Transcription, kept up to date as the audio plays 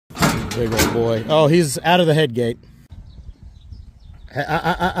Big old boy. Oh, he's out of the head gate.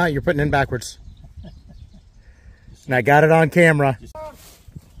 You're putting in backwards. And I got it on camera.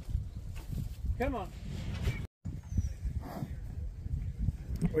 Come on.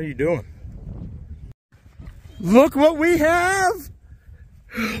 What are you doing? Look what we have!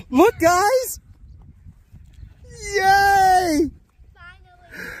 Look, guys! Yay!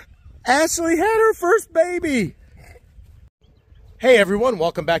 Finally. Ashley had her first baby. Hey everyone,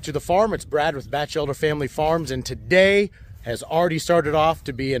 welcome back to the farm. It's Brad with Batchelder Family Farms, and today has already started off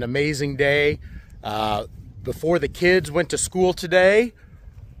to be an amazing day. Before the kids went to school today,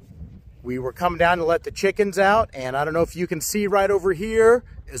 we were coming down to let the chickens out, and I don't know if you can see right over here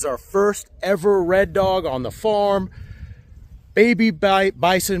is our first ever red dog on the farm. Baby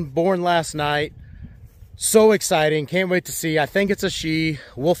bison born last night. So exciting, can't wait to see. I think it's a she,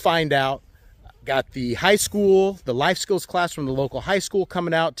 we'll find out. Got the high school, the life skills class from the local high school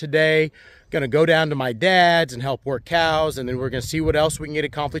coming out today. Gonna go down to my dad's and help work cows, and then we're gonna see what else we can get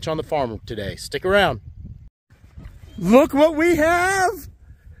accomplished on the farm today. Stick around. Look what we have!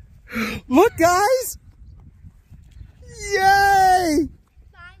 Look, guys! Yay!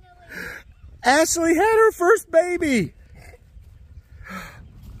 Finally. Ashley had her first baby.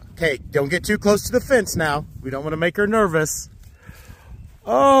 Okay, don't get too close to the fence now. We don't want to make her nervous.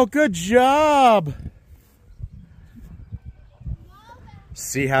 Oh, good job.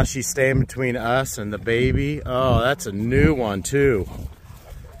 See how she's staying between us and the baby? Oh, that's a new one too.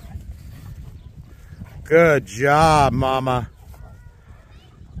 Good job, Mama.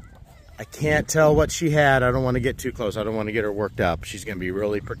 I can't tell what she had. I don't want to get too close. I don't want to get her worked up. She's going to be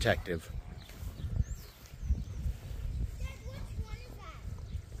really protective.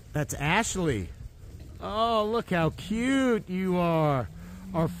 That's Ashley. Oh, look how cute you are.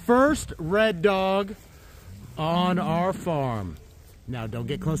 Our first red dog on our farm. Now don't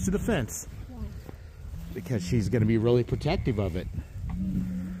get close to the fence because she's going to be really protective of it.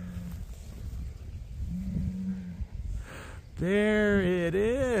 There it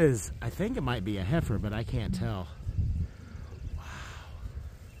is. I think it might be a heifer, but I can't tell. Wow.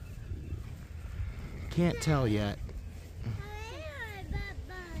 Can't tell yet.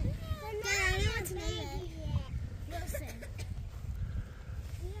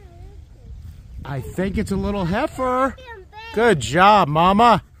 I think it's a little heifer. Good job,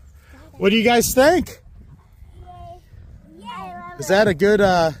 Mama. What do you guys think? Is that a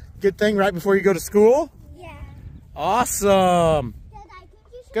good thing right before you go to school? Yeah. Awesome.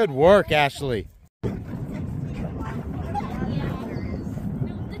 Good work, Ashley.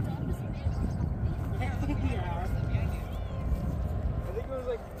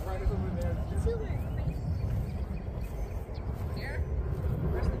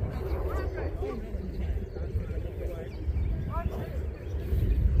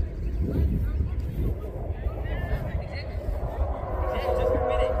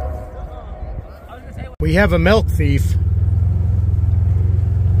 We have a milk thief.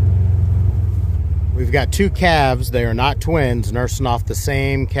 We've got two calves. They are not twins, nursing off the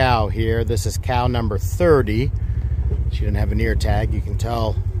same cow here. This is cow number 30. She didn't have an ear tag. You can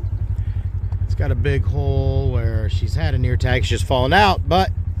tell it's got a big hole where she's had an ear tag. She's just fallen out,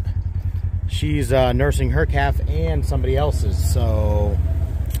 but she's nursing her calf and somebody else's. So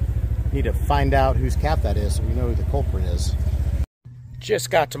need to find out whose calf that is so we know who the culprit is.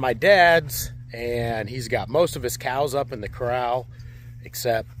 Just got to my dad's, and he's got most of his cows up in the corral,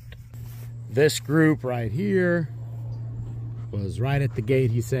 except this group right here was right at the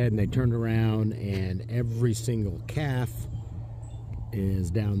gate, he said, and they turned around, and every single calf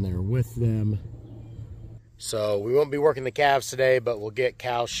is down there with them. So we won't be working the calves today, but we'll get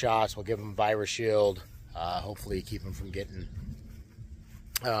cow shots. We'll give them virus shield, hopefully keep them from getting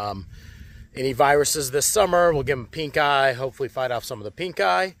any viruses this summer. We'll give them pink eye, hopefully fight off some of the pink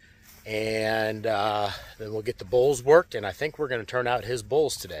eye. And then we'll get the bulls worked, and I think we're going to turn out his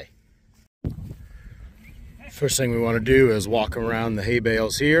bulls today. First thing we want to do is walk around the hay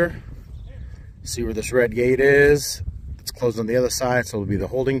bales here, see where this red gate is. It's closed on the other side, so it'll be the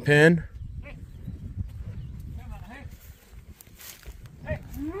holding pen.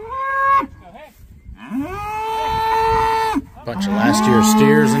 Bunch of last year's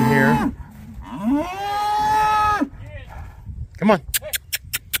steers in here. Come on.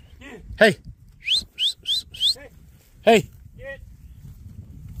 Hey. Hey.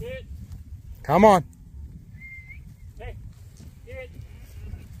 Come on.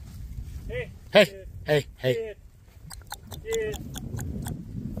 Hey. Hey. Hey.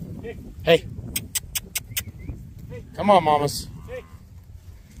 Hey. Come on, mamas.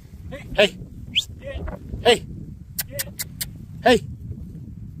 Hey. Hey. Hey.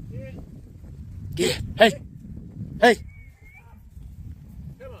 Yeah. Hey. Hey.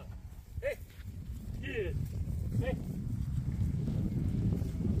 Come on. Hey. Good. Hey.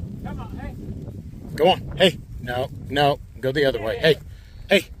 Come on. Hey. Go on. Hey. No. No. Go the other way. Hey.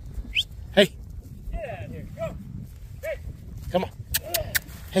 Hey. Hey. Get out of here. Go. Hey. Come on.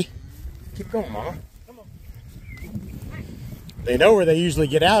 Hey. Keep going, Mama. Come on. They know where they usually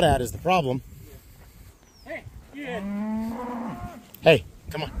get out at is the problem. Hey. Good. Hey.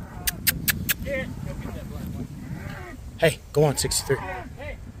 Come on. Good. Go get that black one. Hey. Go on, 63.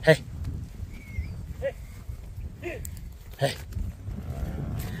 Hey. Hey. Hey. Good. Hey.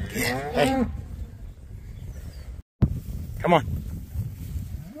 Hey. Come on.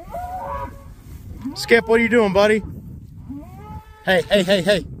 Skip, what are you doing, buddy? Hey, hey, hey,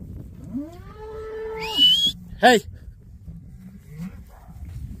 hey. Hey.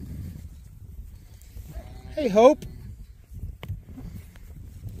 Hey, Hope. What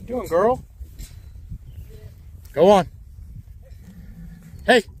you doing, girl? Go on.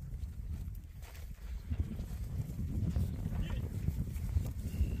 Hey.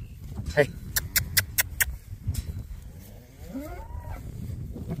 Hey.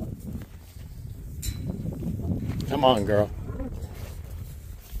 Come on, girl.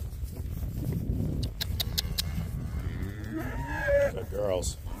 Good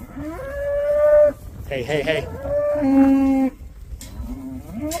girls. Hey, hey, hey.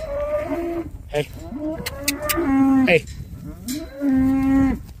 Hey. Hey.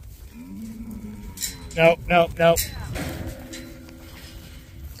 No, no, no.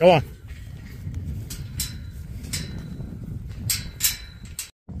 Go on.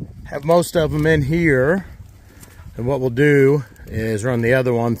 Have most of them in here. And what we'll do is run the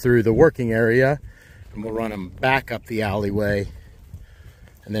other one through the working area, and we'll run them back up the alleyway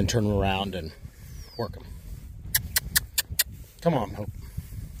and then turn them around and work them. Come on, Hope.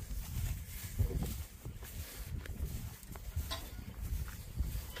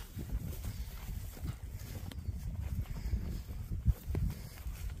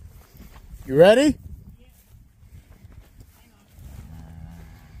 You ready?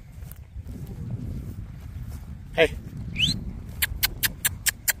 Hey.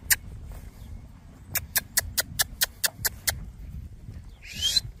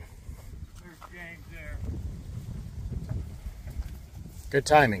 There's James there. Good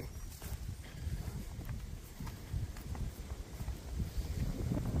timing.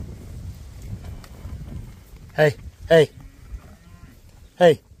 Hey, hey,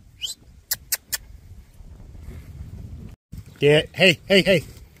 hey. Get, hey, hey, hey.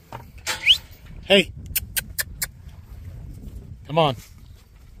 Hey. Come on.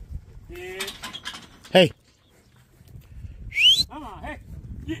 Good. Hey. Come on. Hey.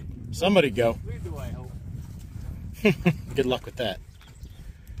 Yeah. Somebody go. Lead the way, Hope. Good luck with that.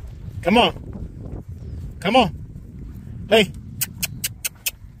 Come on. Come on. Hey.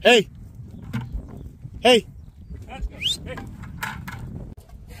 Hey. Hey. Let's go. Hey.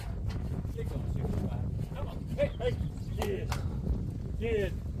 Get going, 65. Come on. Hey. Hey. Good.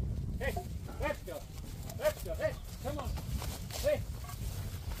 Good. Hey. Let's go. Let's go. Hey. Come on. Hey.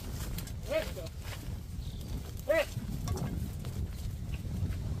 Let's go. Hey.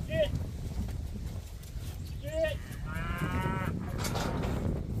 Get. Get.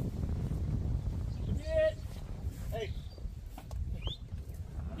 Get. Hey.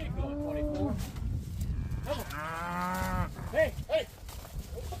 Get going, 24. Come on. Hey. Hey. Hey.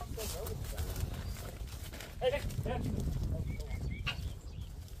 Hey. That's good.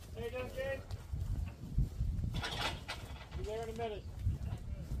 Hey, down, James. Be there in a minute.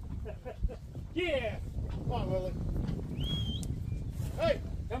 Yeah. Come on, Willie. Hey.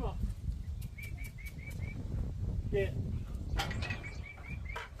 Come on. Get.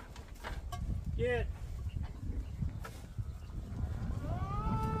 Get.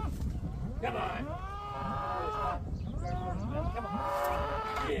 Come on. Come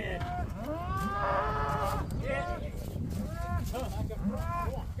on. Get. Get. Come on. Go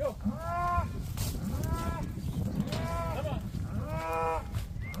on. Go. Come on.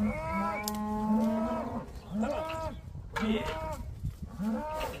 Come on. Get.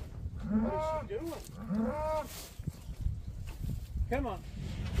 What is she doing? Come on.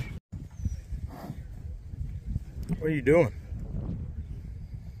 What are you doing?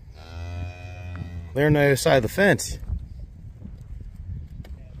 They're on the other side of the fence.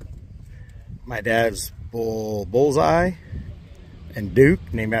 My dad's Bullseye and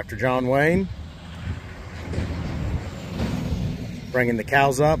Duke, named after John Wayne. Bringing the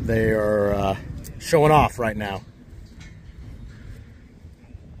cows up. They are showing off right now.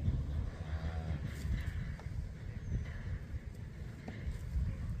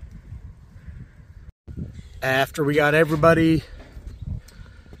 After we got everybody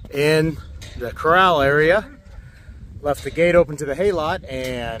in the corral area, left the gate open to the hay lot,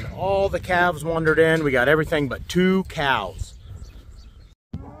 and all the calves wandered in. We got everything but 2 cows.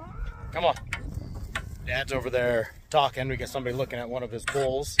 Come on. Dad's over there talking. We got somebody looking at one of his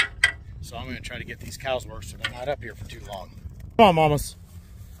bulls. So I'm going to try to get these cows worked so they're not up here for too long. Come on, mamas.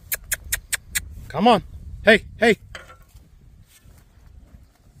 Come on. Hey, hey.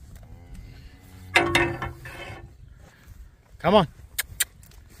 Come on.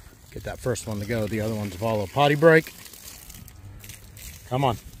 Get that first one to go. The other one's follow. Potty break. Come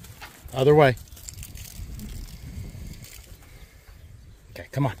on. Other way. Okay,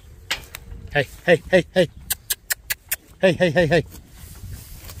 come on. Hey, hey, hey, hey. Hey, hey, hey, hey.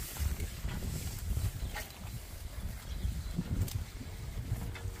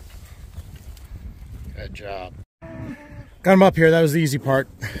 Good job. Got them up here. That was the easy part.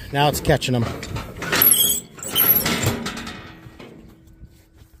 Now it's catching them.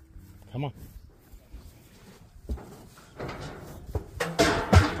 Come on.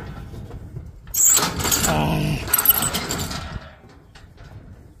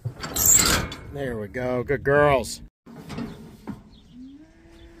 There we go. Good girls.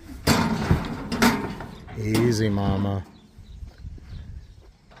 Easy, mama.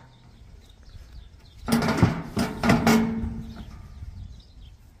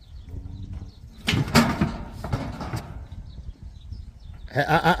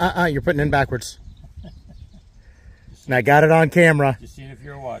 You're putting in backwards. And I got it on camera. Just seeing if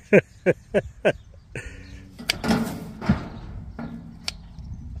you're watching.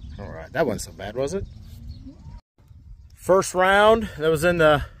 All right, that wasn't so bad, was it? First round that was in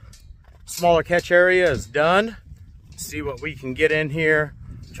the smaller catch area is done. Let's see what we can get in here.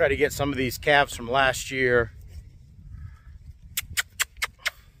 Try to get some of these calves from last year.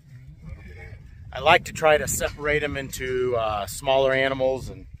 I like to try to separate them into smaller animals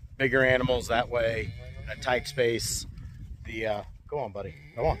and bigger animals. That way, in a tight space, go on, buddy,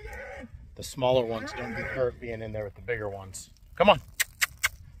 go on. The smaller ones don't get hurt being in there with the bigger ones. Come on.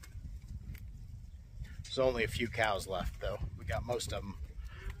 There's only a few cows left, though. We got most of them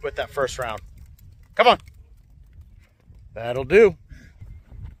with that first round. Come on. That'll do.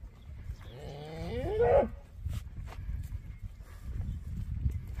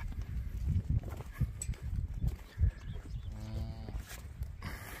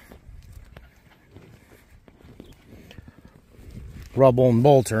 Rubble and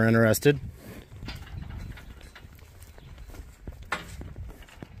Bolt are interested.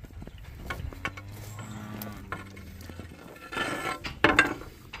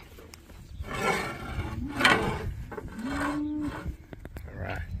 All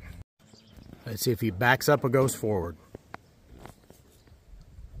right. Let's see if he backs up or goes forward.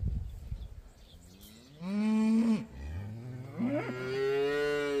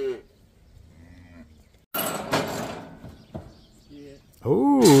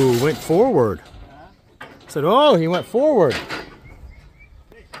 Ooh, went forward. Said, oh, he went forward.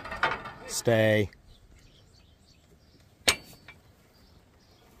 Stay.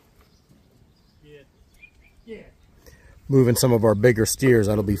 Moving some of our bigger steers,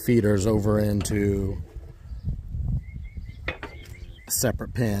 that'll be feeders, over into a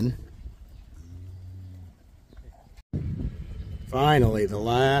separate pen. Finally, the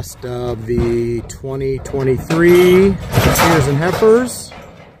last of the 2023 steers and heifers.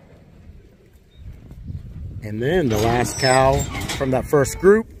 And then the last cow from that first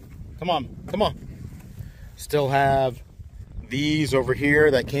group. Come on, come on. Still have these over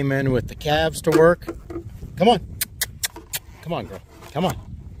here that came in with the calves to work. Come on. Come on, girl. Come on.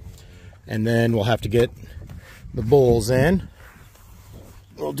 And then we'll have to get the bulls in.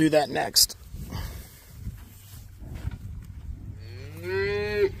 We'll do that next.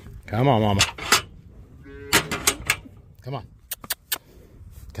 Come on, mama. Come on.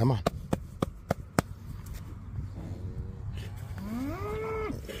 Come on.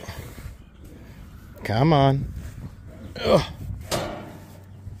 Come on. Ugh.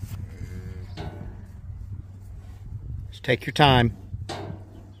 Just take your time.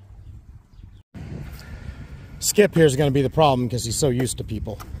 Skip here is going to be the problem because he's so used to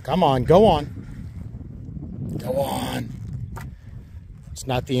people. Come on, go on. Go on. It's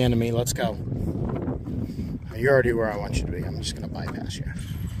not the enemy. Let's go. You're already where I want you to be. I'm just going to bypass you.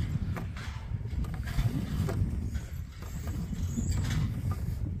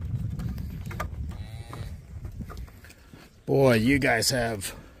 Boy, you guys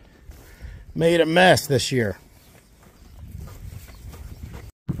have made a mess this year.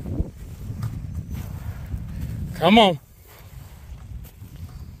 Come on.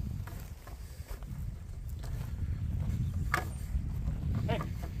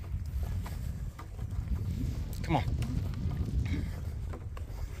 Come on.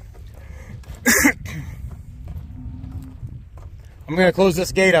 I'm gonna close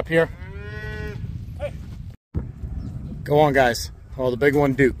this gate up here. Hey. Go on, guys. Oh, the big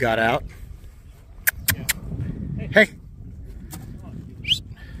one, Duke, got out. Yeah. Hey.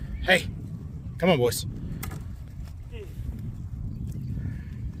 Hey. Come on, boys.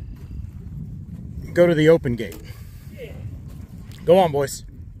 Go to the open gate. Go on, boys.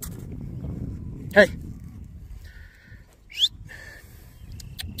 Hey.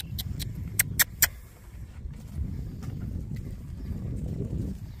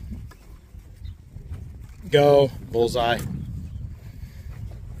 Go, bullseye.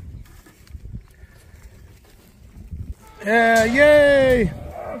 Yeah, yay!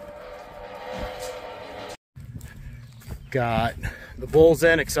 Got the bulls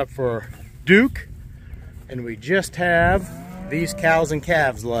in except for Duke, and we just have these cows and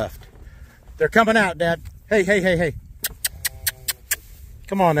calves left. They're coming out, Dad. Hey, hey, hey, hey.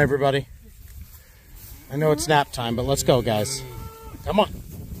 Come on, everybody. I know it's nap time, but let's go, guys. Come on.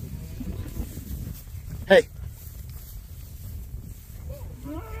 Hey.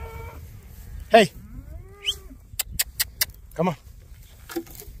 Hey. Come on.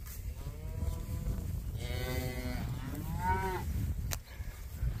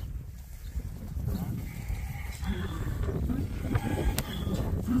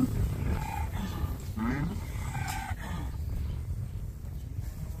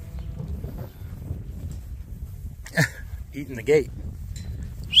 Eating the gate.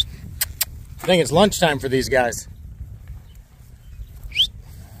 I think it's lunchtime for these guys.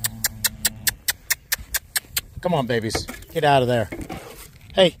 Come on, babies. Get out of there.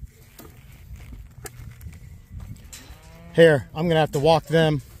 Hey. Here, I'm going to have to walk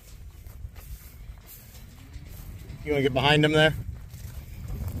them. You want to get behind them there?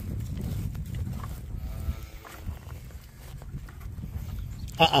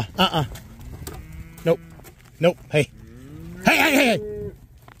 Nope. Nope. Hey. Hey, hey, hey, hey.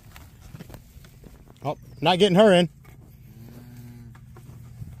 Oh, not getting her in.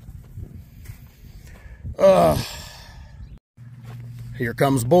 Here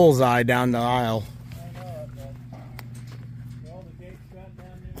comes Bullseye down the aisle.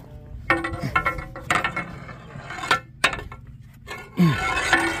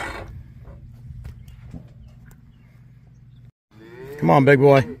 Come on, big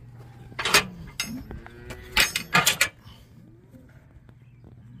boy.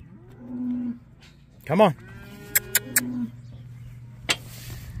 Come on.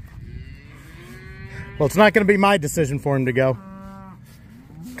 Well, it's not going to be my decision for him to go.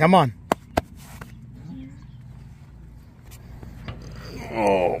 Come on.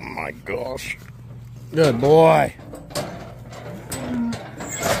 Oh my gosh. Good boy.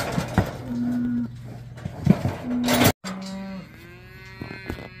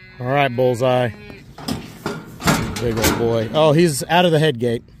 All right, Bullseye. Big old boy. Oh, he's out of the head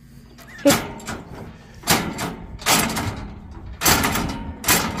gate.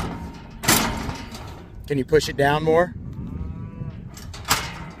 Can you push it down more?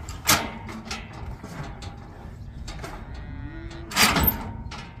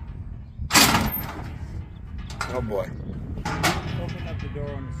 Oh boy. Open up the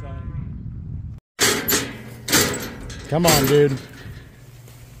door on the side. Come on, dude.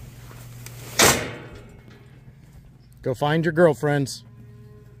 Go find your girlfriends.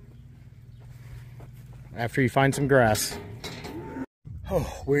 After you find some grass.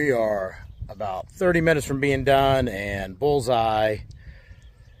 Oh, we are about 30 minutes from being done, and Bullseye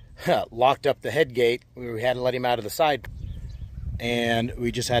locked up the head gate. We had to let him out of the side, and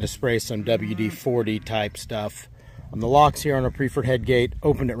we just had to spray some WD-40 type stuff on the locks here on our preferred head gate.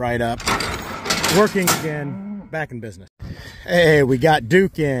 Opened it right up. Working again. Back in business. Hey, we got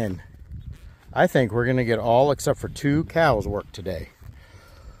Duke in. I think we're gonna get all except for 2 cows work today.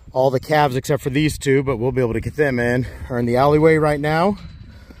 All the calves except for these 2, but we'll be able to get them in, are in the alleyway right now.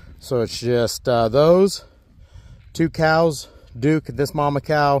 So it's just those 2 cows, Duke, this mama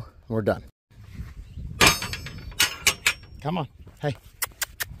cow, and we're done. Come on. Hey.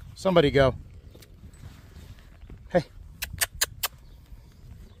 Somebody go. Hey.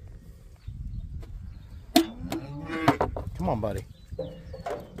 Come on, buddy.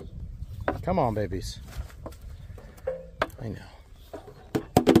 Come on, babies. I know.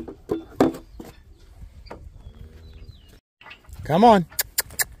 Come on.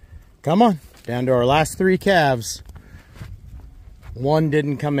 Come on. Down to our last 3 calves. 1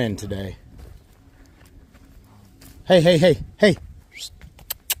 didn't come in today. Hey, hey, hey, hey.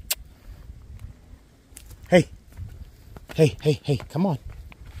 Hey. Hey, hey, hey, come on.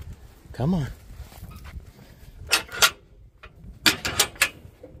 Come on.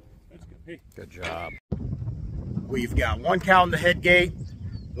 We've got one cow in the head gate,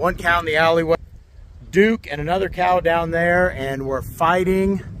 one cow in the alleyway, Duke and another cow down there, and we're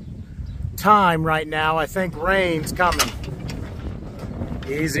fighting time right now. I think rain's coming.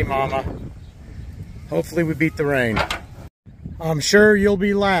 Easy, mama. Hopefully we beat the rain. I'm sure you'll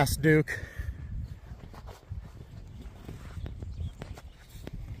be last, Duke.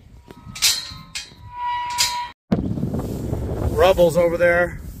 Rubble's over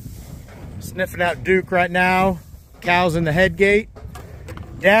there sniffing out Duke right now. Cow's in the head gate.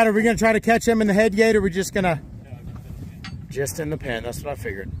 Dad, are we gonna try to catch him in the head gate, or are we just gonna... Just in the pen, that's what I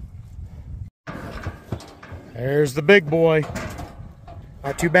figured. There's the big boy.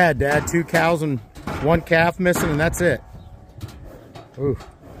 Not too bad, Dad. 2 cows and 1 calf missing, and that's it. Ooh.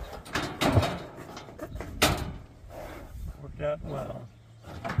 Worked out well.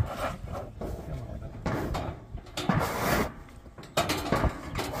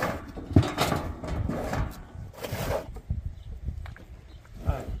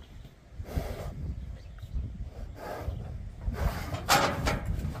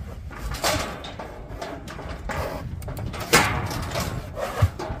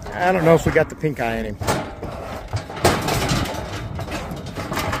 I don't know if we got the pink eye in him.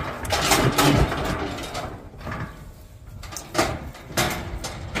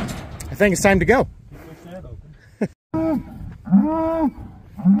 I think it's time to go.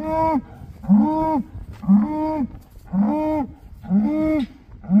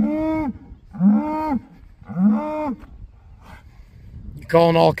 You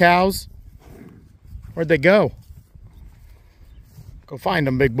calling all cows? Where'd they go? Go find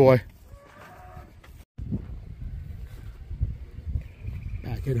them, big boy.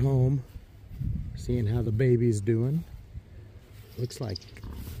 Back at home, seeing how the baby's doing. Looks like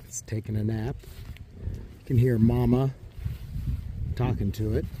it's taking a nap. You can hear Mama talking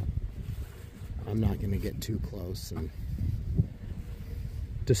to it. I'm not going to get too close and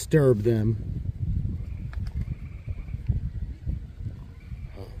disturb them.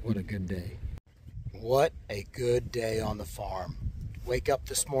 Oh, what a good day. What a good day on the farm. Wake up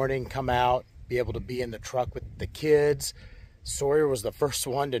this morning, come out, be able to be in the truck with the kids. Sawyer was the first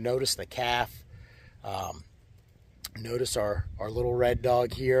one to notice the calf. Notice our little red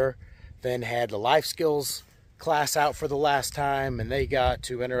dog here. Then had the life skills class out for the last time, and they got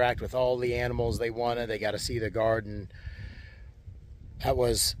to interact with all the animals they wanted. They got to see the garden. That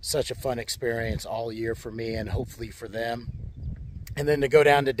was such a fun experience all year for me and hopefully for them. And then to go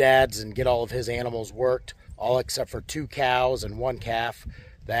down to Dad's and get all of his animals worked, all except for 2 cows and 1 calf.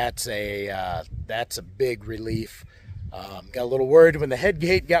 That's a big relief. Got a little worried when the head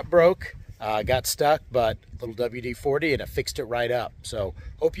gate got broke, got stuck, but a little WD-40 and it fixed it right up. So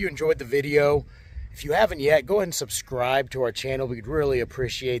hope you enjoyed the video. If you haven't yet, go ahead and subscribe to our channel. We'd really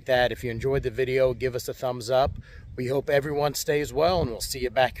appreciate that. If you enjoyed the video, give us a thumbs up. We hope everyone stays well, and we'll see you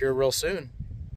back here real soon.